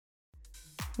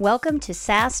Welcome to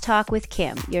SAS Talk with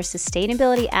Kim, your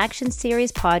Sustainability Action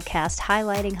Series podcast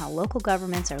highlighting how local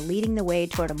governments are leading the way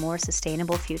toward a more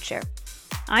sustainable future.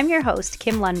 I'm your host,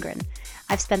 Kim Lundgren.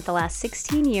 I've spent the last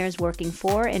 16 years working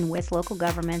for and with local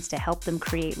governments to help them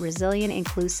create resilient,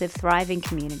 inclusive, thriving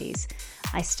communities.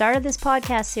 I started this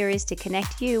podcast series to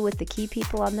connect you with the key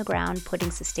people on the ground putting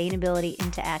sustainability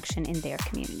into action in their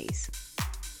communities.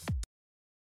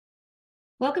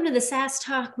 Welcome to the SAS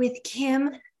Talk with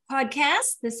Kim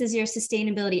podcast. This is your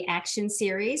Sustainability Action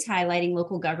Series highlighting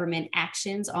local government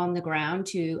actions on the ground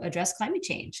to address climate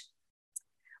change.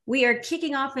 We are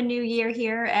kicking off a new year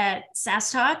here at SAS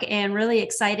Talk and really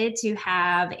excited to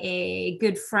have a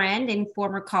good friend and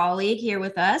former colleague here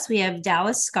with us. We have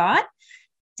Dallas Scott.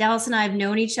 Dallas and I have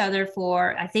known each other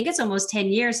for, I think it's almost 10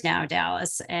 years now,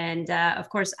 Dallas. And of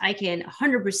course, I can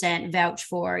 100% vouch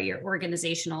for your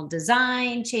organizational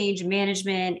design, change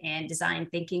management, and design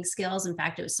thinking skills. In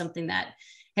fact, it was something that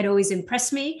had always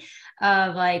impressed me,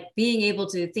 of like being able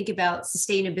to think about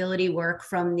sustainability work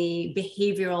from the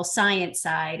behavioral science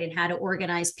side and how to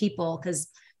organize people, because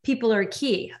people are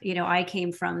key. You know, I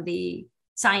came from the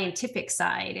scientific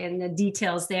side and the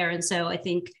details there. And so I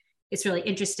think it's really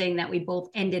interesting that we both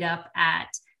ended up at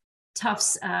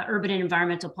Tufts Urban and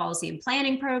Environmental Policy and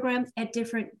Planning program at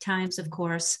different times, of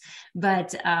course, but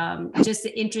just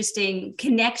the interesting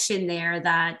connection there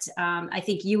that I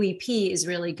think UEP is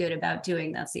really good about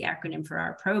doing. That's the acronym for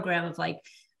our program, of like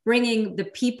bringing the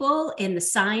people and the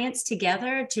science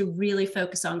together to really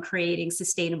focus on creating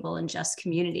sustainable and just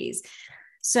communities.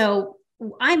 So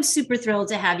I'm super thrilled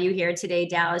to have you here today,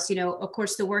 Dallas. You know, of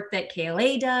course, the work that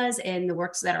KLA does and the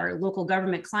works that our local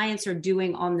government clients are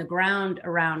doing on the ground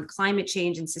around climate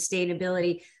change and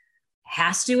sustainability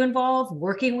has to involve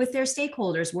working with their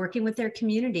stakeholders, working with their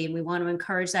community. And we want to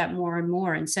encourage that more and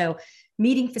more. And so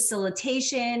meeting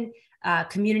facilitation,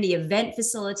 community event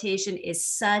facilitation is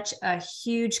such a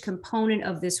huge component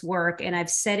of this work. And I've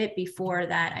said it before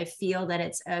that I feel that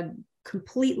it's a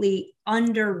completely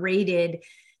underrated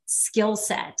skill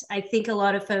set. I think a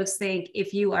lot of folks think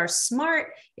if you are smart,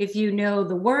 if you know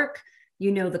the work,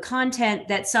 you know the content,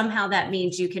 that somehow that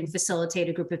means you can facilitate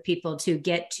a group of people to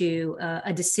get to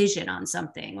a decision on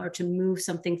something or to move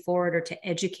something forward or to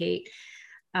educate.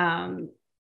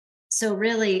 So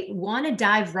really want to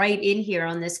dive right in here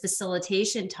on this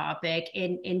facilitation topic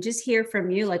and just hear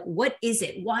from you, like, what is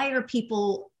it? Why are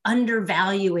people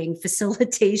undervaluing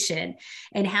facilitation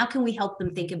and how can we help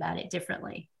them think about it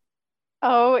differently?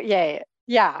 Oh, yay.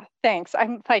 Yeah, thanks.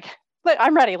 I'm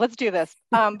ready. Let's do this.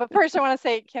 But first, I want to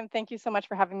say, Kim, thank you so much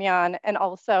for having me on. And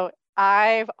also,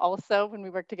 when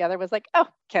we worked together, was like, oh,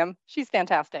 Kim, she's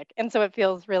fantastic. And so it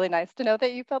feels really nice to know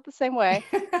that you felt the same way.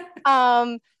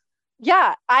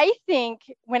 Yeah, I think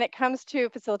when it comes to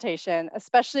facilitation,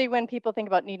 especially when people think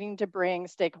about needing to bring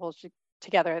stakeholders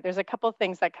together, there's a couple of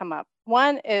things that come up.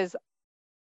 One is,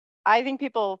 I think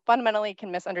people fundamentally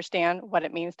can misunderstand what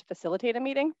it means to facilitate a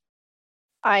meeting.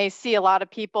 I see a lot of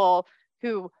people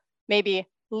who maybe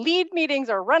lead meetings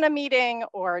or run a meeting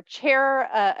or chair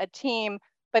a team,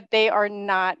 but they are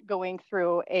not going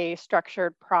through a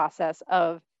structured process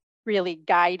of really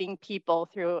guiding people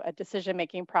through a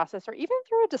decision-making process or even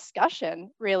through a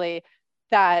discussion, really,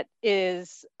 that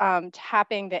is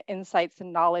tapping the insights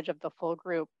and knowledge of the full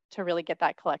group to really get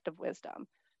that collective wisdom.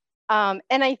 And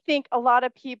I think a lot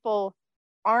of people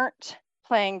aren't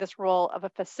playing this role of a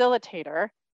facilitator,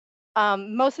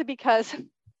 mostly because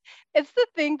it's the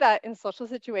thing that in social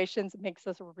situations makes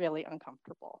us really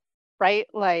uncomfortable, right?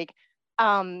 Like,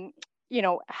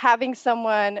 having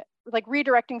someone, like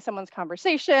redirecting someone's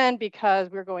conversation because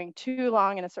we're going too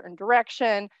long in a certain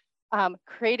direction,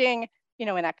 creating,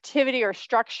 an activity or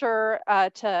structure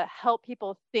to help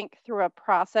people think through a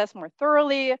process more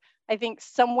thoroughly. I think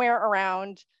somewhere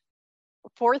around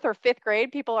 4th or 5th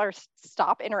grade, people are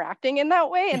stop interacting in that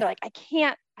way. And they're like, I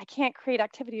can't create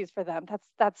activities for them.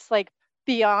 That's like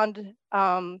beyond,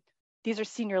 these are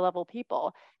senior level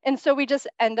people. And so we just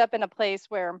end up in a place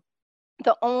where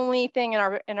the only thing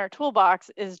in our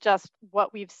toolbox is just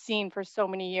what we've seen for so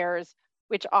many years,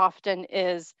 which often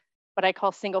is what I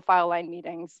call single file line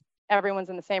meetings. Everyone's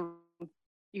in the same room.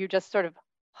 You just sort of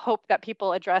hope that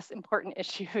people address important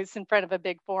issues in front of a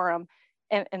big forum,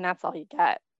 and that's all you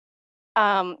get.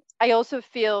 I also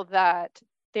feel that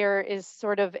there is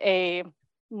sort of a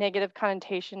negative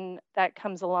connotation that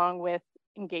comes along with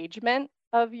engagement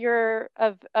of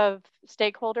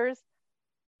stakeholders.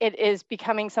 It is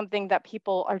becoming something that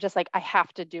people are just like, I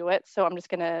have to do it, so I'm just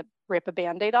going to rip a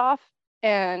Band-Aid off.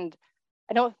 And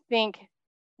I don't think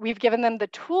we've given them the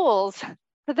tools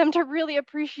for them to really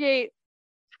appreciate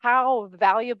how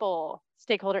valuable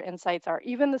stakeholder insights are,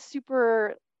 even the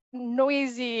super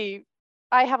noisy,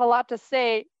 I have a lot to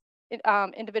say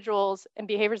individuals and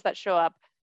behaviors that show up,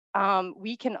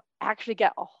 we can actually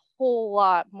get a whole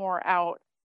lot more out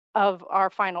of our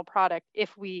final product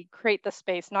if we create the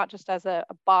space, not just as a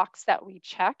box that we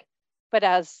check, but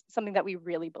as something that we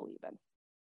really believe in.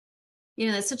 You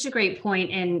know, that's such a great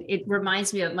point. And it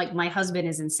reminds me of, like, my husband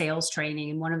is in sales training.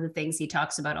 And one of the things he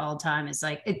talks about all the time is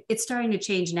like, it's starting to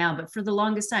change now, but for the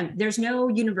longest time, there's no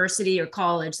university or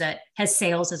college that has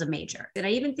sales as a major. And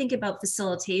I even think about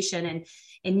facilitation,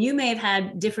 and you may have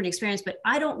had different experience, but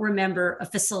I don't remember a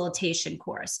facilitation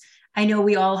course. I know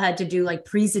we all had to do like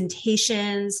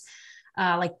presentations,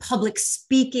 like public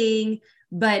speaking,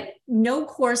 but no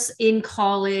course in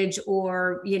college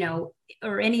or, you know,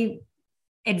 or any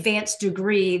advanced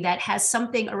degree that has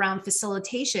something around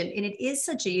facilitation. And it is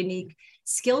such a unique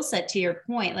skill set, to your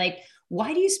point. Like,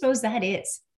 why do you suppose that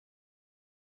is?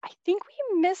 I think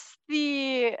we miss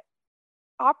the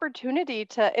opportunity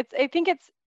to,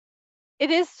 it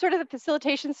is sort of the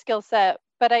facilitation skill set,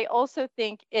 but I also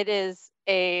think it is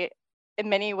in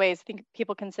many ways, I think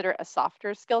people consider a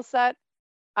softer skill set.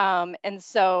 And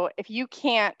so if you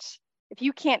can't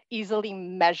easily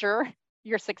measure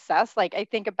your success, like I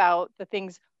think about the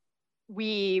things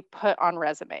we put on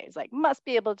resumes, like must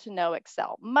be able to know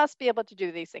Excel, must be able to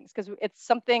do these things, because it's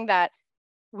something that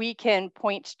we can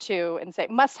point to and say,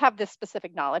 must have this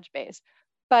specific knowledge base.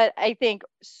 But I think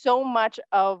so much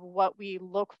of what we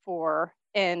look for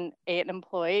in an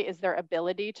employee is their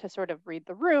ability to sort of read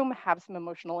the room, have some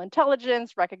emotional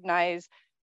intelligence, recognize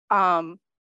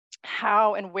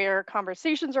how and where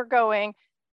conversations are going.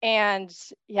 And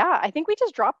yeah, I think we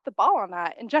just dropped the ball on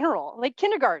that in general. Like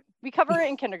kindergarten, we cover it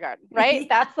in kindergarten, right? Yeah.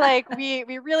 That's like, we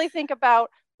really think about,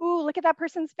 ooh, look at that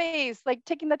person's face, like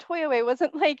taking the toy away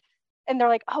wasn't like, and they're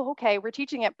like, oh, okay, we're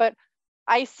teaching it. But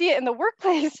I see it in the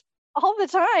workplace all the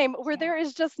time where there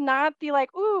is just not the like,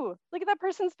 ooh, look at that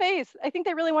person's face. I think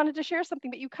they really wanted to share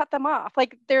something, but you cut them off.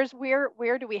 Like there's where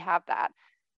do we have that?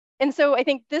 And so I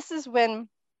think this is when,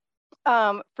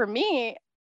 for me,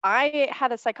 I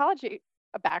had a psychology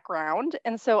background.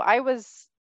 And so I was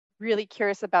really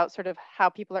curious about sort of how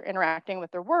people are interacting with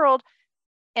their world.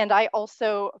 And I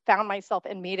also found myself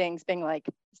in meetings being like,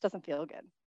 this doesn't feel good.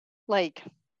 Like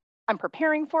I'm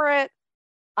preparing for it.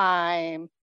 I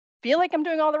feel like I'm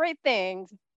doing all the right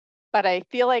things, but I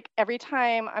feel like every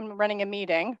time I'm running a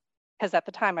meeting, because at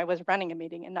the time I was running a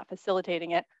meeting and not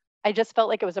facilitating it, I just felt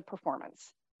like it was a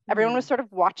performance. Everyone was sort of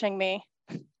watching me.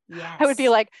 Yes. I would be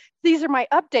like, these are my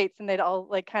updates. And they'd all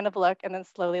like kind of look and then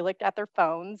slowly looked at their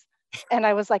phones. And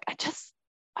I was like,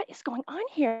 what is going on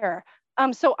here?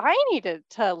 So I needed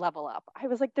to level up. I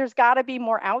was like, there's got to be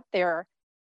more out there.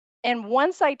 And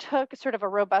once I took sort of a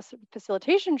robust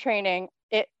facilitation training,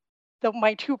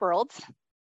 my two worlds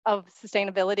of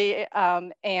sustainability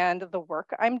and the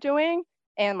work I'm doing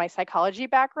and my psychology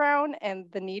background and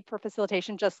the need for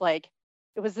facilitation, just like,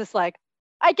 it was this like,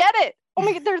 I get it. Oh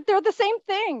my God, they're the same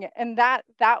thing. And that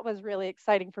was really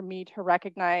exciting for me to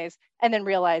recognize and then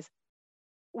realize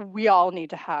we all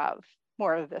need to have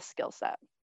more of this skill set.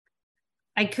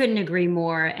 I couldn't agree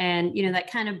more. And, you know,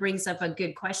 that kind of brings up a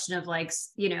good question of like,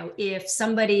 you know, if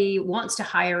somebody wants to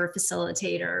hire a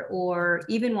facilitator or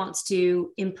even wants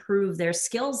to improve their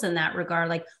skills in that regard,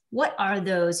 like what are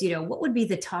those, you know, what would be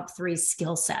the top 3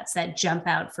 skill sets that jump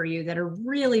out for you that are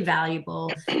really valuable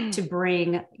to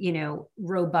bring, you know,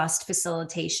 robust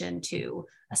facilitation to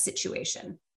a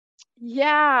situation?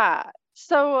 Yeah.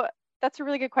 So that's a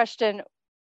really good question.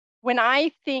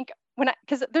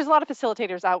 Because there's a lot of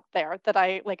facilitators out there that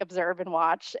I like observe and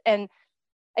watch. And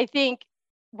I think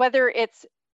whether it's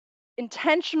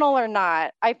intentional or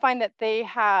not, I find that they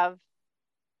have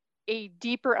a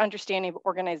deeper understanding of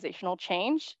organizational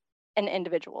change and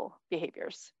individual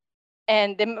behaviors.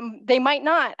 And they might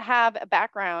not have a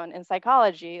background in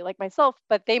psychology like myself,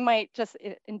 but they might just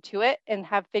intuit and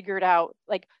have figured out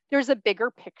like there's a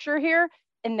bigger picture here.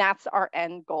 And that's our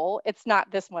end goal. It's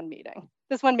not this one meeting.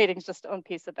 This one meeting is just one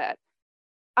piece of it.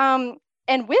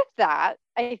 And with that,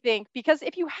 I think, because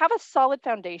if you have a solid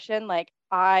foundation, like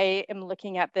I am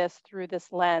looking at this through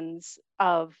this lens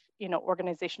of, you know,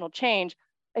 organizational change,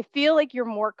 I feel like you're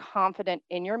more confident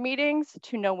in your meetings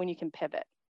to know when you can pivot.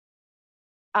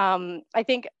 I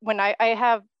think when I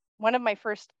have one of my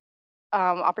first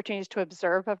opportunities to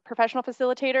observe a professional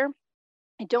facilitator,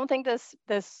 I don't think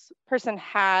this person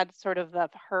had sort of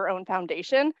her own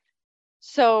foundation.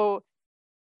 So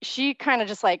she kind of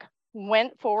just like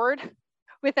went forward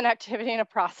with an activity and a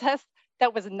process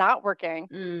that was not working,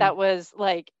 that was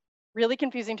like really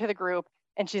confusing to the group.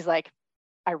 And she's like,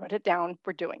 I wrote it down,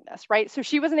 we're doing this, right? So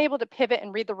she wasn't able to pivot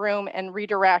and read the room and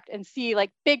redirect and see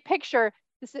like big picture.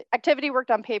 this activity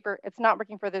worked on paper, it's not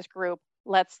working for this group.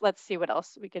 Let's see what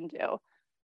else we can do.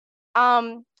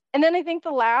 And then I think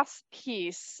the last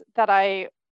piece that I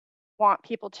want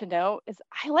people to know is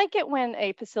I like it when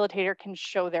a facilitator can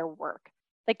show their work,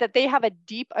 like that they have a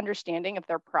deep understanding of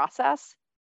their process.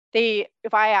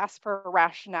 If I ask for a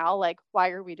rationale, like,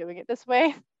 why are we doing it this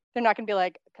way? They're not going to be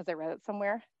like, because I read it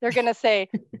somewhere. They're going to say,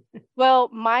 well,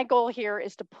 my goal here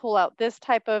is to pull out this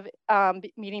type of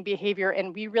meeting behavior,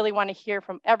 and we really want to hear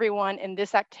from everyone, and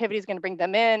this activity is going to bring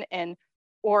them in,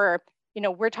 or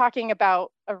we're talking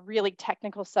about a really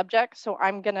technical subject, so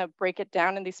I'm going to break it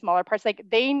down in these smaller parts. Like,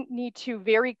 they need to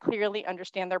very clearly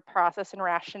understand their process and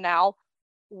rationale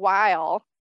while,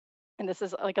 and this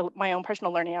is like my own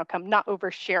personal learning outcome, not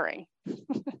oversharing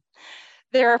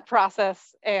their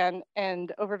process and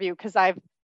overview. Because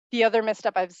the other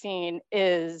misstep I've seen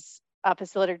is a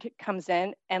facilitator comes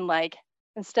in and, like,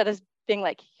 instead of being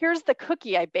like, here's the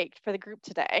cookie I baked for the group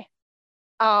today,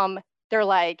 they're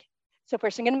like, so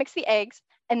first I'm going to mix the eggs,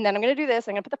 and then I'm going to do this.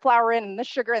 I'm going to put the flour in and the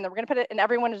sugar, and then we're going to put it, and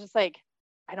everyone is just like,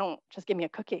 just give me a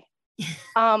cookie.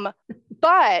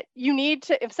 But you need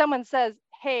to, if someone says,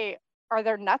 hey, are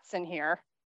there nuts in here?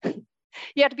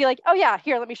 You have to be like, oh yeah,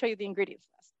 here, let me show you the ingredients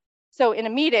of this. So in a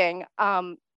meeting,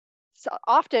 so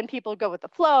often people go with the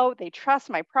flow, they trust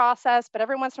my process, but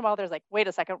every once in a while there's like, wait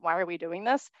a second, why are we doing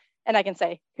this? And I can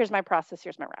say, here's my process,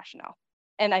 here's my rationale.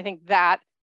 And I think that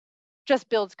just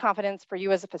builds confidence for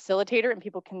you as a facilitator, and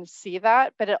people can see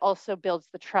that, but it also builds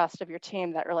the trust of your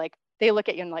team that are like, they look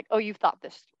at you and like, oh, you've thought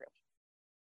this through.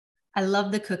 I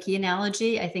love the cookie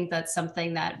analogy. I think that's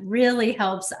something that really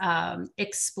helps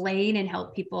explain and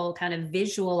help people kind of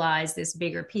visualize this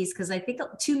bigger piece. Because I think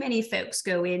too many folks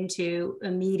go into a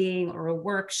meeting or a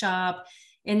workshop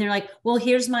and they're like, well,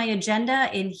 here's my agenda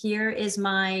and here is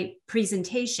my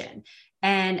presentation.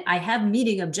 And I have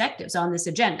meeting objectives on this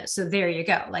agenda. So there you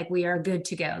go. Like, we are good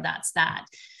to go. That's that.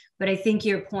 But I think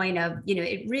your point of,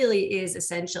 it really is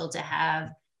essential to have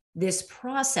this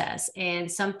process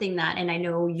and something that, and I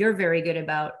know you're very good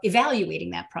about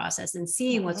evaluating that process and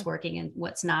seeing what's working and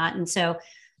what's not. And so,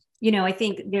 I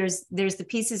think there's the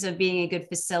pieces of being a good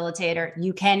facilitator.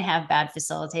 You can have bad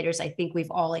facilitators. I think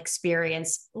we've all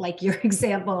experienced, like your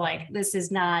example, like, this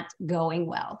is not going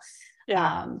well.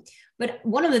 Yeah. But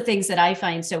one of the things that I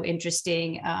find so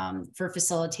interesting for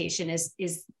facilitation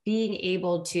is being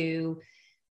able to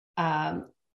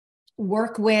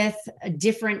work with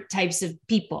different types of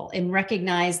people and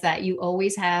recognize that you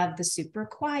always have the super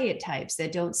quiet types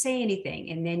that don't say anything.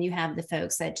 And then you have the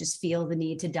folks that just feel the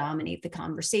need to dominate the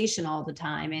conversation all the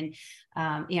time. And,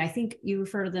 I think you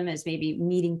refer to them as maybe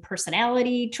meeting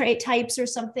personality trait types or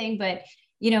something, but,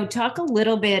 talk a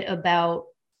little bit about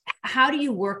how do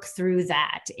you work through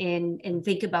that and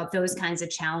think about those kinds of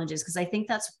challenges? Because I think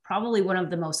that's probably one of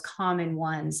the most common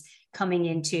ones coming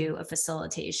into a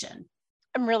facilitation.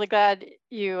 I'm really glad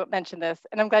you mentioned this.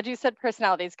 And I'm glad you said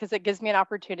personalities, because it gives me an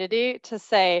opportunity to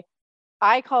say,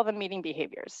 I call them meeting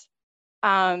behaviors.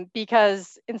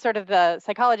 Because in sort of the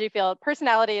psychology field,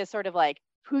 personality is sort of like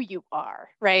who you are,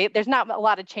 right? There's not a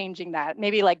lot of changing that.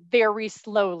 Maybe like very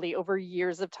slowly over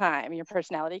years of time, your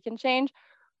personality can change.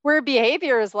 Where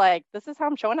behavior is like, this is how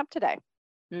I'm showing up today.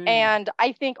 And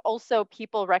I think also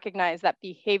people recognize that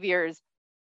behaviors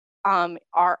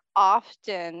are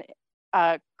often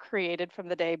created from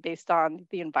the day based on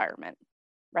the environment,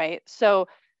 right? So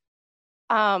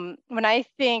when I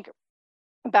think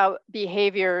about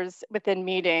behaviors within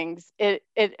meetings,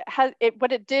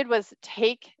 what it did was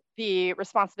take the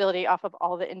responsibility off of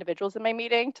all the individuals in my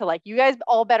meeting to, like, you guys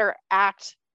all better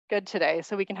act good today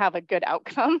so we can have a good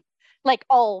outcome. Like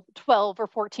all 12 or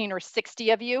 14 or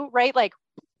 60 of you, right? Like,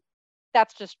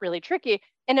 that's just really tricky.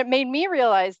 And it made me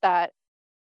realize that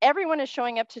everyone is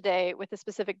showing up today with a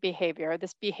specific behavior.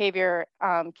 This behavior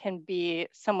can be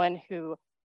someone who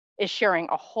is sharing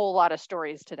a whole lot of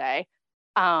stories today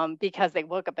because they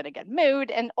woke up in a good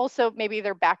mood. And also maybe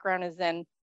their background is in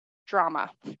drama,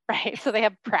 right? So they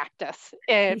have practice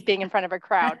in being in front of a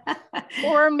crowd.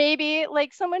 Or maybe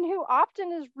like someone who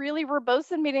often is really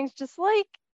verbose in meetings, just like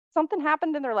something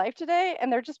happened in their life today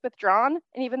and they're just withdrawn.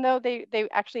 And even though they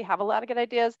actually have a lot of good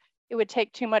ideas, it would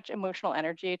take too much emotional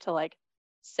energy to like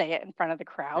say it in front of the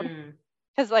crowd.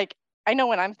 Because like, I know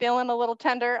when I'm feeling a little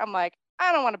tender, I'm like,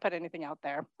 I don't want to put anything out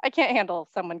there. I can't handle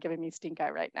someone giving me stink eye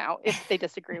right now if they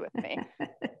disagree with me.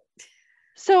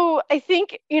 So I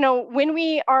think, when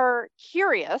we are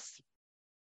curious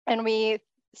and we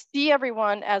see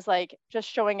everyone as like just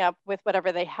showing up with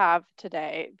whatever they have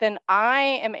today, then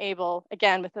I am able,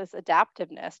 again, with this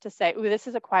adaptiveness to say, ooh, this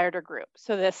is a quieter group.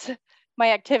 So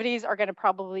my activities are going to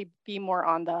probably be more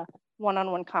on the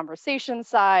one-on-one conversation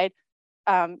side.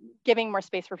 giving more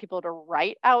space for people to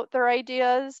write out their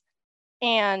ideas,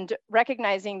 and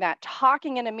recognizing that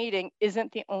talking in a meeting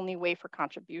isn't the only way for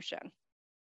contribution.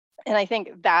 And I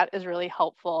think that is really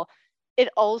helpful. It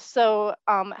also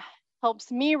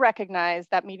helps me recognize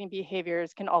that meeting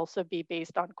behaviors can also be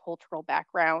based on cultural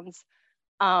backgrounds,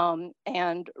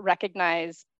 and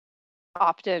recognize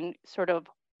often sort of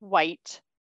white,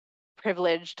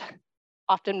 privileged,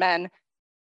 often men,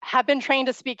 have been trained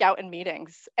to speak out in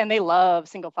meetings, and they love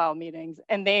single file meetings,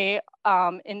 and they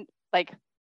in like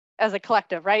as a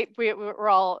collective, right? We're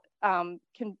all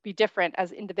can be different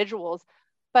as individuals,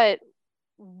 but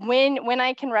when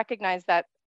I can recognize that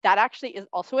that actually is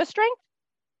also a strength,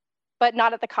 but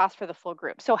not at the cost for the full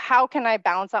group. So how can I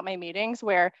balance out my meetings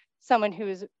where someone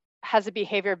has a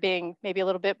behavior being maybe a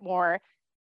little bit more,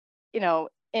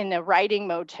 in a writing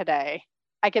mode today,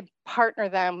 I could partner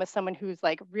them with someone who's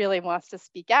like really wants to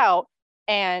speak out.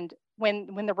 And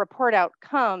when the report out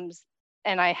comes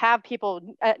and I have people,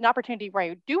 an opportunity where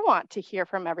I do want to hear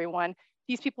from everyone,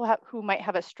 these people who might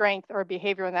have a strength or a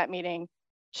behavior in that meeting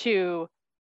to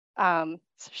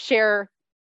share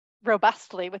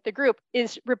robustly with the group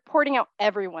is reporting out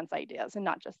everyone's ideas and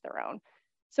not just their own.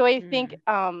 So I think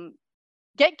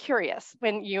get curious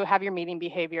when you have your meeting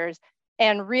behaviors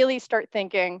and really start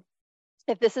thinking,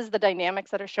 if this is the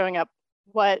dynamics that are showing up,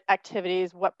 what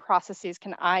activities, what processes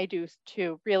can I do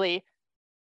to really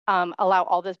allow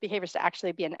all those behaviors to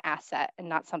actually be an asset and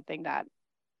not something that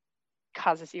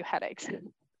causes you headaches.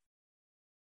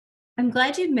 I'm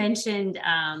glad you mentioned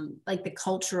like the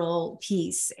cultural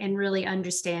piece and really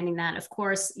understanding that. Of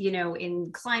course,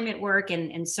 in climate work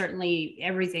and certainly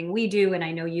everything we do, and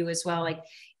I know you as well, like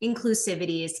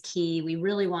inclusivity is key. We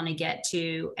really want to get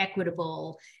to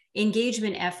equitable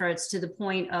engagement efforts to the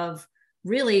point of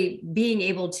really being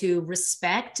able to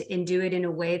respect and do it in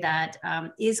a way that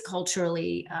is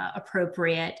culturally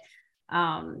appropriate.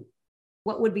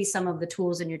 What would be some of the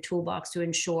tools in your toolbox to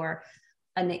ensure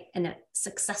a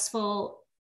successful,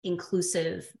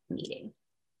 inclusive meeting?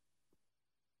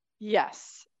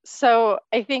 Yes. So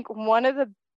I think one of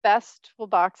the best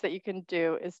toolbox that you can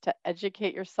do is to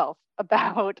educate yourself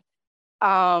about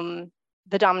the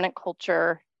dominant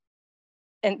culture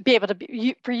and be able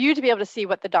to for you to be able to see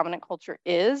what the dominant culture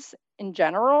is in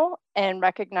general and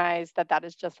recognize that that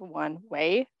is just one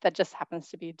way that just happens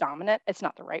to be dominant. It's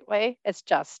not the right way. It's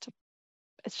just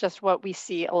what we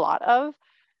see a lot of.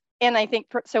 And I think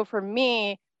for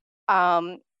me,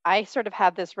 I sort of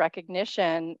had this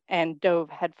recognition and dove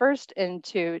headfirst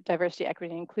into diversity,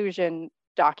 equity, and inclusion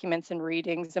documents and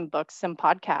readings and books and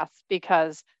podcasts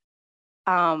because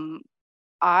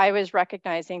I was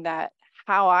recognizing that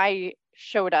how I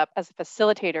showed up as a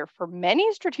facilitator for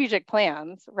many strategic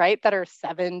plans, right, that are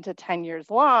 7 to 10 years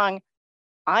long,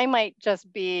 I might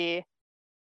just be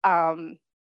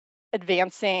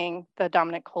advancing the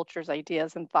dominant culture's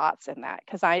ideas and thoughts in that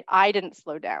because I didn't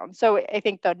slow down. So I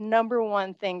think the number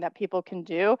one thing that people can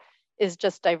do is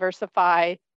just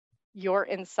diversify your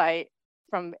insight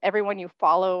from everyone you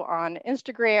follow on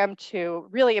Instagram to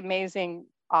really amazing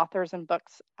authors and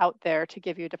books out there to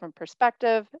give you a different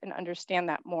perspective and understand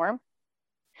that more.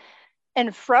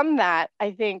 And from that,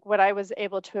 I think what I was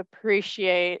able to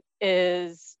appreciate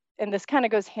is, and this kind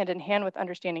of goes hand in hand with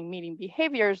understanding meeting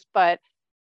behaviors, but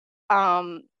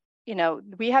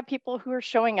we have people who are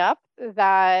showing up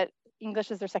that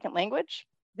English is their second language.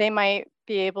 They might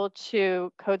be able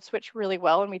to code switch really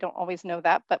well, and we don't always know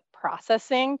that, but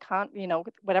processing,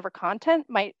 whatever content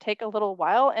might take a little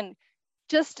while. And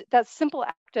just that simple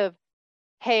act of,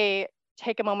 hey,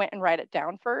 take a moment and write it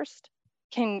down first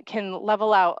can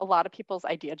level out a lot of people's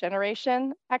idea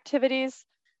generation activities.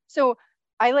 So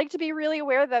I like to be really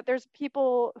aware that there's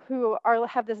people who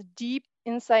have this deep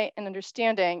insight and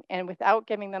understanding, and without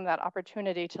giving them that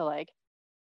opportunity to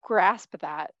grasp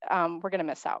that, we're going to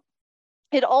miss out.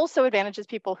 It also advantages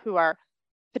people who are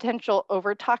potential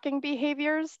over-talking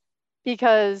behaviors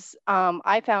because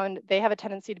I found they have a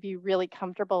tendency to be really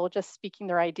comfortable just speaking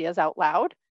their ideas out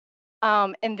loud.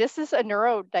 And this is a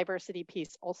neurodiversity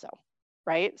piece also,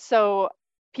 right? So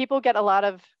people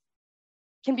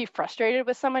can be frustrated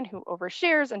with someone who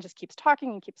overshares and just keeps talking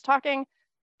and keeps talking.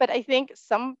 But I think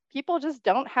some people just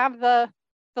don't have the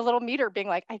little meter being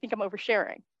like, I think I'm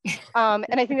oversharing. And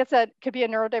I think could be a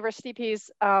neurodiversity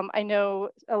piece. I know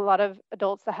a lot of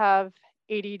adults that have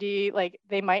ADD,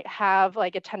 they might have a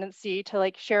tendency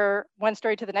to share one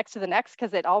story to the next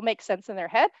because it all makes sense in their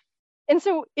head. And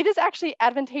so it is actually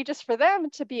advantageous for them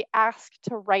to be asked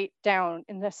to write down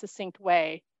in a succinct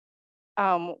way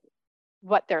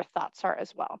what their thoughts are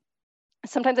as well.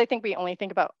 Sometimes I think we only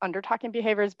think about under-talking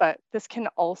behaviors, but this can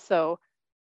also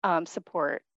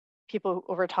support people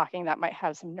over talking that might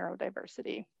have some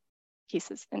neurodiversity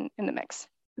pieces in the mix.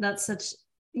 That's such,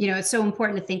 it's so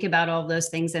important to think about all of those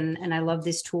things. And I love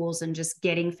these tools and just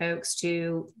getting folks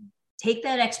to take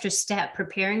that extra step.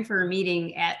 Preparing for a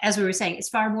meeting, as we were saying, it's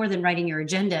far more than writing your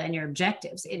agenda and your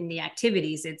objectives in the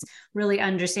activities. It's really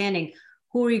understanding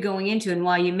who are you going into, and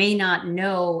while you may not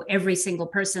know every single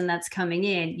person that's coming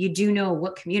in, you do know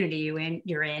what community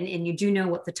you're in, and you do know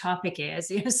what the topic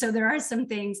is. So there are some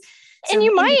things. And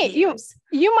you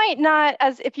might not,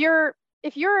 as if you're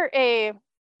a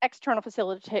external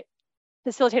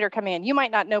facilitator coming in, you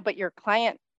might not know, but your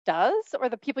client does, or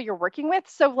the people you're working with.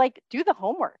 So like, do the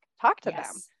homework, talk to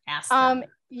them. Ask them.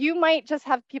 You might just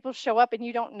have people show up and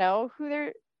you don't know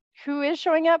who is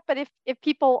showing up. But if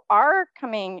people are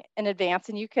coming in advance,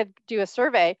 and you could do a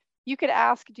survey, you could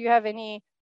ask, do you have any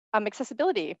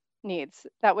accessibility needs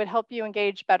that would help you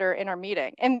engage better in our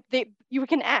meeting? And you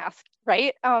can ask,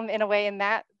 right? In a way, and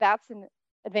that's an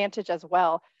advantage as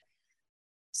well.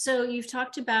 So you've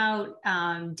talked about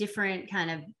different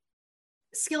kind of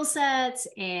skill sets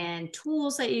and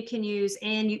tools that you can use.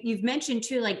 And you've mentioned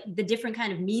too, like the different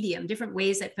kind of medium, different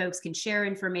ways that folks can share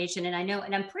information. And I know,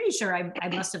 and I'm pretty sure I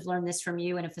must have learned this from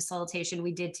you in a facilitation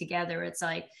we did together. It's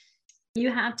like, you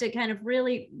have to kind of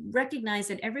really recognize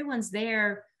that everyone's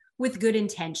there with good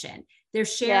intention. They're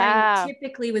sharing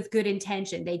typically with good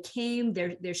intention. They came,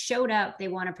 they're showed up, they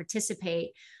want to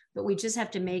participate, but we just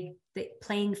have to make the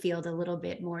playing field a little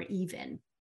bit more even.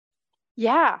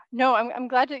 Yeah, no, I'm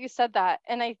glad that you said that.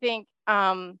 And I think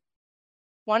one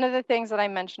of the things that I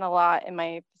mention a lot in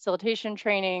my facilitation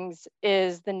trainings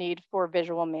is the need for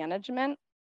visual management.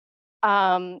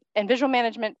 And visual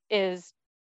management is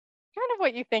kind of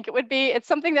what you think it would be. It's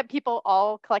something that people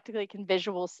all collectively can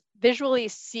visually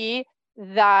see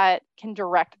that can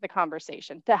direct the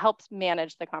conversation, that helps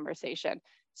manage the conversation.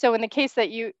 So in the case that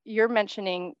you're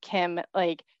mentioning, Kim,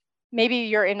 like maybe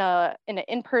you're in an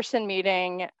in-person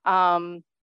meeting and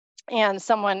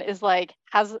someone is like,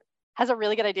 has a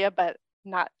really good idea, but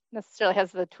not necessarily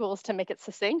has the tools to make it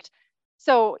succinct.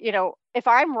 So, if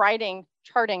I'm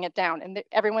charting it down, and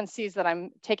everyone sees that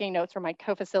I'm taking notes, or my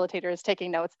co-facilitator is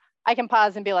taking notes, I can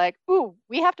pause and be like, ooh,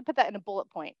 we have to put that in a bullet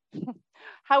point.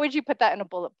 How would you put that in a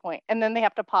bullet point? And then they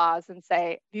have to pause and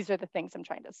say, these are the things I'm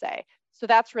trying to say. So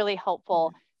that's really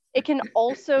helpful. It can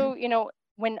also,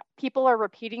 when people are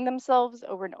repeating themselves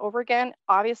over and over again,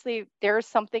 obviously there's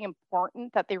something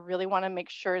important that they really want to make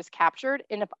sure is captured.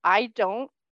 And if I don't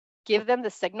give them the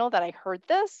signal that I heard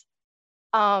this,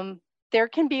 there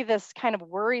can be this kind of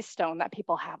worry stone that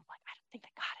people have, like, I don't think they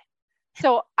got it.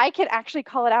 So I can actually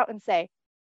call it out and say,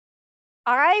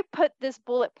 I put this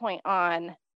bullet point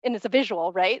on, and it's a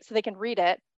visual, right? So they can read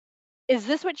it. Is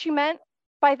this what you meant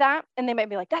by that? And they might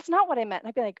be like, that's not what I meant. And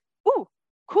I'd be like, ooh,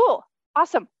 cool,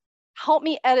 awesome. Help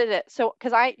me edit it. So,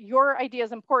 because your idea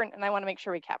is important and I want to make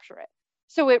sure we capture it.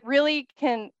 So it really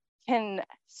can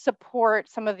support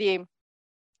some of the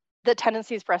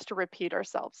tendencies for us to repeat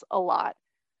ourselves a lot.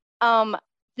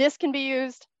 This can be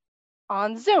used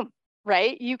on Zoom,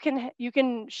 right? You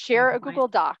can share a Google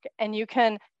Doc, and you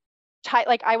can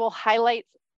like, I will highlight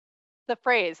the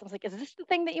phrase. I was like, is this the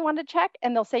thing that you want to check?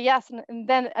 And they'll say yes. And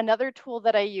then another tool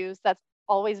that I use that's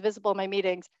always visible in my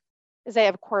meetings is I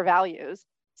have core values.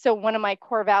 So one of my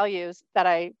core values that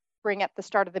I bring at the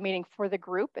start of the meeting for the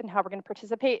group and how we're going to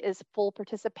participate is full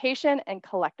participation and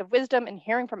collective wisdom and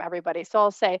hearing from everybody. So I'll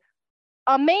say,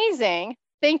 amazing,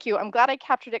 thank you. I'm glad I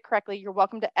captured it correctly. You're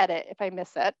welcome to edit if I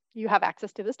miss it. You have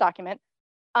access to this document.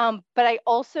 But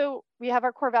we have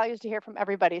our core values to hear from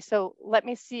everybody. So let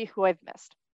me see who I've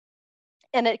missed.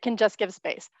 And it can just give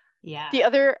space. Yeah. The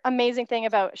other amazing thing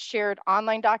about shared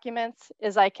online documents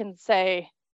is I can say,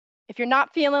 if you're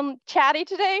not feeling chatty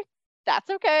today, that's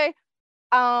okay.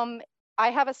 I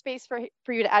have a space for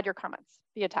you to add your comments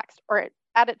via text or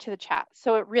add it to the chat.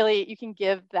 So you can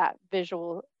give that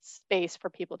visual space for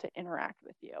people to interact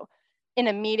with you. In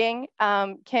a meeting,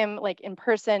 Kim, like in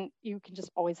person, you can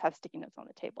just always have sticky notes on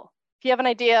the table. If you have an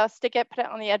idea, stick it, put it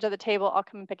on the edge of the table, I'll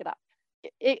come and pick it up.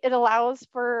 It allows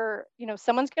for,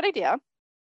 someone's good idea,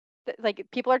 like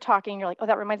people are talking, you're like, oh,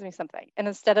 that reminds me of something. And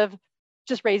instead of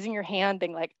just raising your hand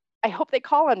being like, I hope they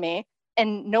call on me,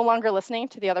 and no longer listening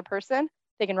to the other person,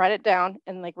 they can write it down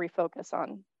and like refocus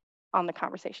on the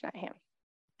conversation at hand.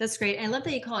 That's great. I love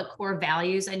that you call it core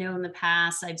values. I know in the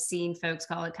past, I've seen folks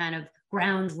call it kind of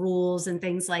ground rules and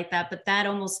things like that, but that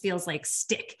almost feels like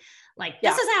stick. Like,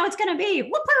 this is how it's going to be.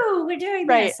 Whoopoo, we're doing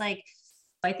this. Like,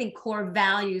 I think core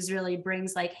values really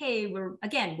brings like, hey,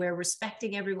 we're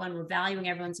respecting everyone, we're valuing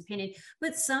everyone's opinion,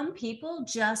 but some people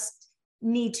just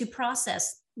need to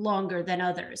process longer than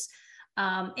others.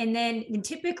 And then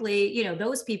typically,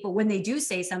 those people, when they do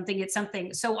say something, it's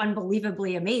something so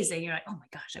unbelievably amazing. You're like, oh my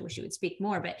gosh, I wish you would speak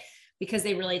more, but because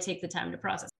they really take the time to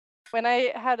process. When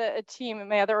I had a team in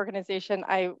my other organization,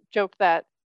 I joked that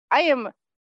I am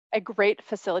a great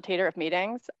facilitator of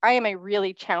meetings. I am a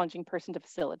really challenging person to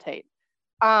facilitate.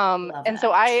 And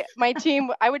so my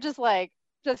team, I would just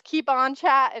keep on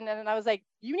chat. And then I was like,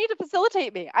 you need to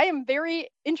facilitate me. I am very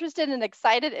interested and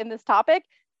excited in this topic.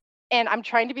 And I'm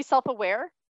trying to be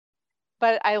self-aware,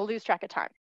 but I lose track of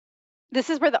time. This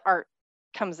is where the art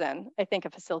comes in, I think,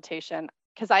 of facilitation.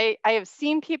 Because I have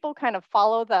seen people kind of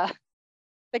follow the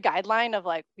guideline of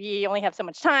like, we only have so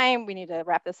much time, we need to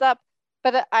wrap this up.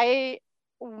 But I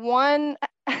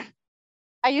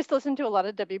used to listen to a lot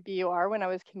of WBUR when I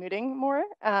was commuting more.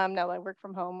 Now that I work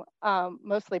from home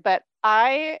mostly, but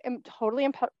I am totally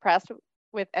impressed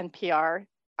with NPR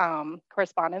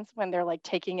correspondents when they're like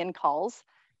taking in calls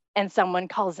and someone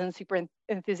calls in super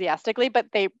enthusiastically, but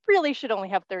they really should only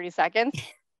have 30 seconds.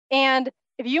 And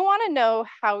if you want to know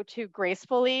how to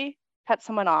gracefully cut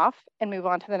someone off and move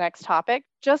on to the next topic,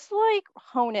 just like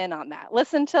hone in on that.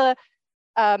 Listen to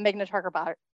Meghna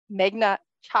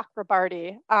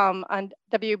Chakrabarti on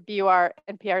WBUR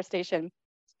NPR station.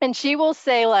 And she will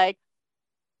say like,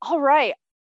 all right,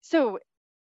 so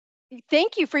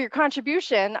thank you for your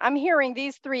contribution. I'm hearing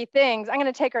these 3 things. I'm going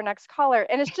to take our next caller.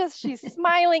 And it's just, she's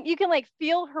smiling. You can like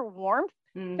feel her warmth,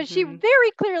 but she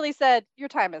very clearly said, your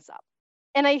time is up.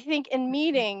 And I think in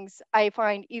meetings, I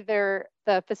find either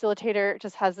the facilitator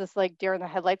just has this like deer in the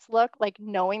headlights look, like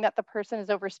knowing that the person is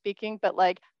over speaking, but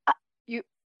like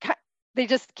they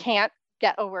just can't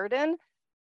get a word in.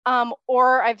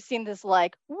 Or I've seen this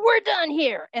like, we're done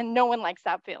here. And no one likes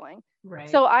that feeling. Right.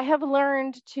 So I have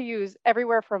learned to use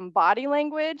everywhere from body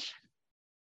language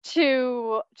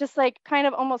to just like kind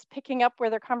of almost picking up where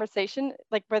their conversation,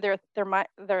 like where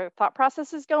their thought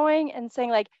process is going and saying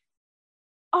like,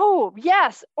 oh,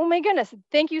 yes. Oh my goodness.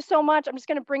 Thank you so much. I'm just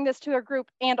going to bring this to our group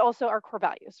and also our core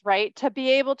values, right? To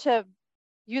be able to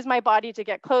use my body to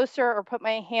get closer or put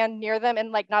my hand near them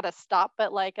and like not a stop,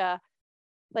 but like a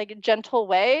gentle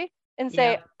way and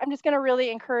say, I'm just going to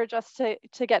really encourage us to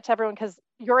get to everyone because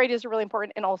your ideas are really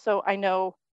important. And also I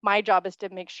know my job is to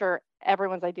make sure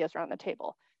everyone's ideas are on the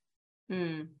table.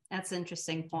 That's an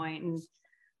interesting point. And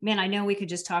man, I know we could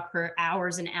just talk for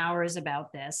hours and hours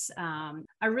about this.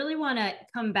 I really want to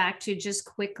come back to just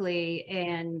quickly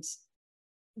and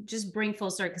just bring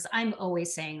full circle, because I'm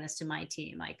always saying this to my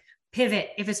team, like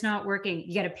pivot. If it's not working,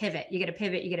 you got to pivot, you got to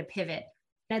pivot, you got to pivot.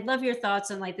 And I'd love your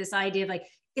thoughts on like this idea of like,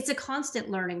 it's a constant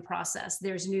learning process.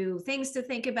 There's new things to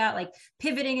think about. Like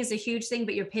pivoting is a huge thing,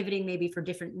 but you're pivoting maybe for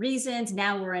different reasons.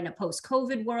 Now we're in a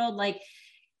post-COVID world. Like,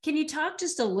 can you talk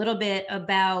just a little bit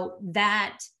about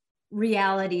that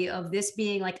reality of this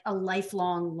being like a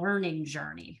lifelong learning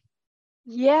journey?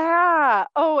 Yeah.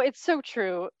 Oh, it's so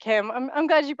true, Kim. I'm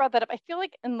glad you brought that up. I feel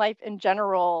like in life in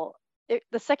general,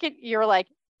 the second you're like,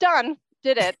 done,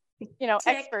 did it,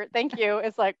 expert, thank you,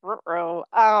 it's like, ruh-roh.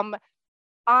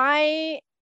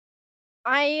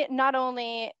 I not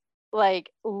only like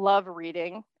love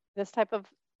reading this type of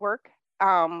work,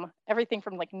 everything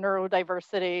from like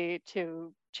neurodiversity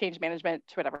to change management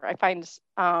to whatever. I find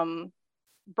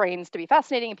brains to be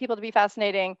fascinating and people to be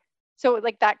fascinating. So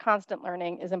like that constant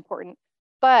learning is important.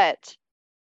 But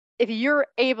if you're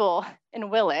able and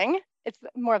willing, it's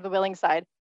more of the willing side,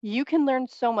 you can learn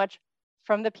so much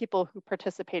from the people who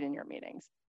participate in your meetings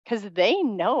because they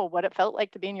know what it felt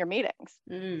like to be in your meetings.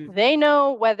 They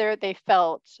know whether they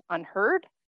felt unheard.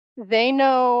 They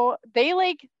know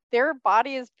their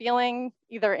body is feeling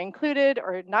either included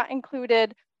or not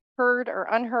included, heard or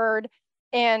unheard.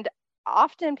 And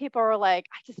often people are like,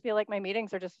 I just feel like my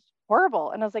meetings are just horrible.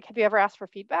 And I was like, have you ever asked for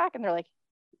feedback? And they're like,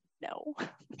 no.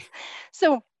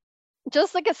 So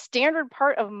just like a standard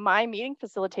part of my meeting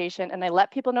facilitation, and I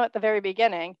let people know at the very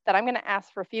beginning that I'm going to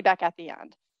ask for feedback at the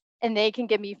end. And they can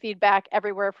give me feedback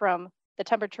everywhere from the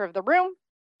temperature of the room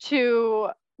to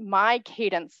my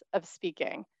cadence of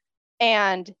speaking.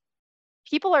 And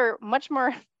people are much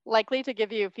more likely to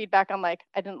give you feedback on like,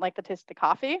 I didn't like the taste of the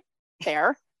coffee,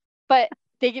 fair, but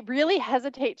they really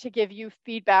hesitate to give you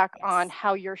feedback on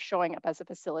how you're showing up as a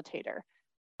facilitator.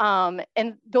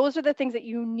 And those are the things that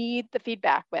you need the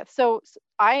feedback with. So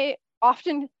I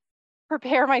often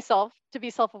prepare myself to be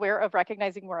self-aware of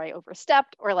recognizing where I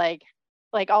overstepped, or like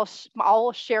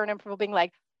I'll share an info being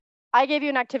like, I gave you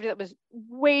an activity that was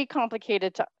way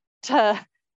complicated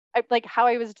like how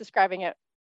I was describing it.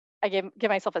 I give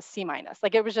myself a C-.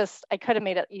 Like it was just, I could have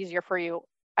made it easier for you.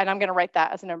 And I'm going to write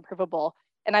that as an improvable.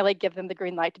 And I like give them the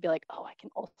green light to be like, oh, I can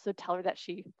also tell her that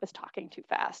she was talking too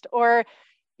fast. Or,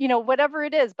 whatever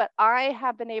it is, but I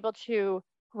have been able to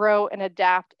grow and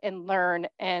adapt and learn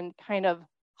and kind of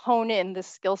hone in this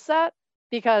skill set,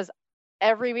 because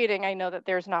every meeting I know that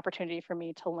there's an opportunity for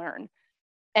me to learn.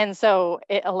 And so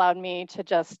it allowed me to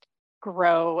just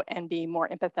grow and be more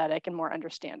empathetic and more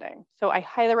understanding. So I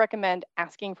highly recommend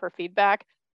asking for feedback.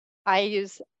 I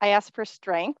ask for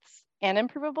strengths and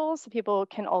improvables so people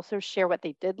can also share what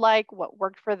they did like, what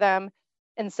worked for them.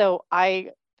 And so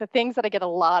the things that I get a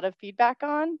lot of feedback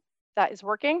on that is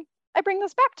working, I bring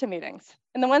those back to meetings.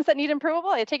 And the ones that need improvable,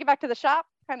 I take it back to the shop,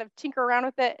 kind of tinker around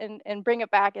with it and bring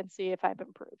it back and see if I've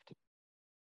improved.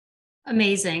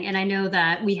 Amazing. And I know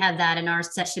that we had that in our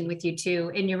session with you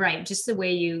too. And you're right, just the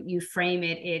way you frame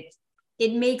it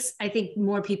makes, I think,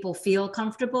 more people feel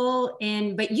comfortable.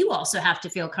 But you also have to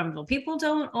feel comfortable. People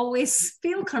don't always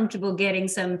feel comfortable getting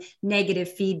some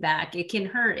negative feedback. It can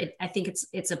hurt. I think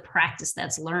it's a practice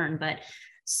that's learned, but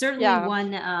certainly one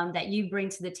that you bring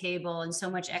to the table and so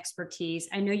much expertise.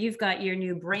 I know you've got your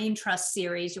new Brain Trust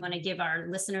series. You want to give our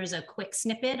listeners a quick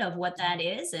snippet of what that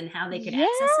is and how they can access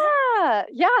it?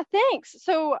 Yeah, thanks.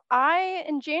 So I,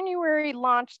 in January,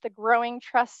 launched the Growing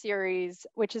Trust series,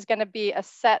 which is going to be a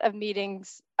set of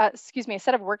meetings, a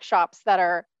set of workshops that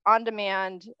are on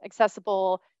demand,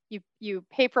 accessible. You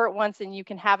pay for it once and you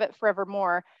can have it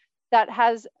forevermore. That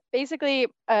has basically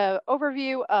an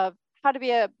overview of how to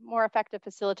be a more effective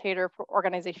facilitator for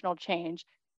organizational change.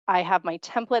 I have my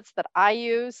templates that I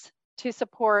use to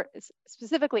support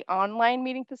specifically online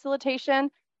meeting facilitation,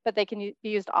 but they can be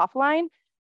used offline.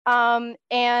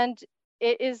 And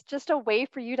it is just a way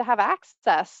for you to have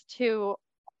access to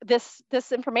this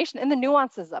information and the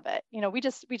nuances of it. We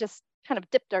just kind of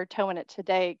dipped our toe in it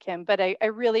today, Kim, but I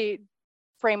really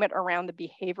frame it around the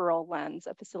behavioral lens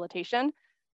of facilitation.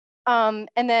 And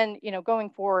then,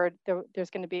 going forward, there's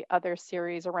going to be other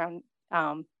series around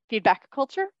feedback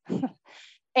culture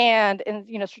and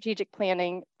strategic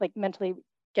planning, like mentally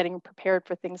getting prepared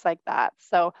for things like that.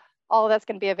 So all of that's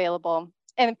going to be available.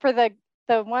 And for the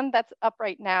one that's up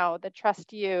right now, the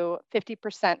Trust You,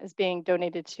 50% is being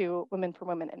donated to Women for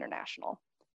Women International.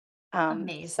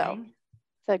 Amazing. So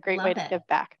it's a great way to give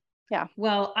back. Yeah.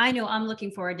 Well, I know I'm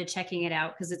looking forward to checking it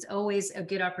out because it's always a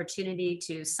good opportunity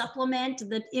to supplement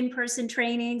the in-person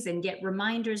trainings and get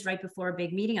reminders right before a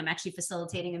big meeting. I'm actually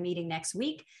facilitating a meeting next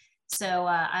week. So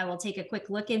I will take a quick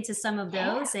look into some of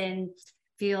those and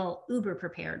feel uber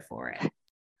prepared for it.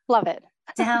 Love it.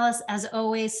 Dallas, as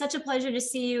always, such a pleasure to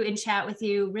see you and chat with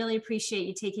you. Really appreciate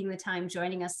you taking the time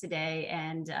joining us today.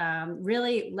 And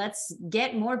really, let's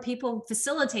get more people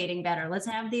facilitating better. Let's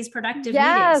have these productive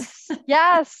meetings.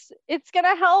 Yes, it's going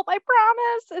to help. I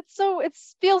promise. It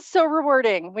feels so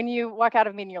rewarding when you walk out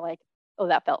of a meeting, you're like, oh,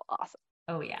 that felt awesome.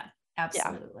 Oh, yeah,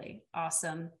 absolutely. Yeah.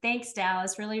 Awesome. Thanks,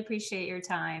 Dallas. Really appreciate your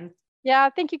time. Yeah,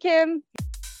 thank you, Kim.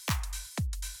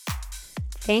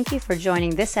 Thank you for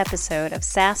joining this episode of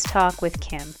SaaS Talk with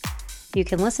Kim. You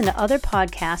can listen to other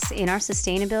podcasts in our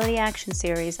Sustainability Action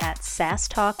Series at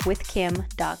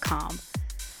saastalkwithkim.com.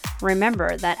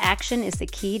 Remember that action is the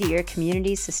key to your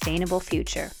community's sustainable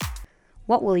future.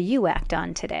 What will you act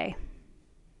on today?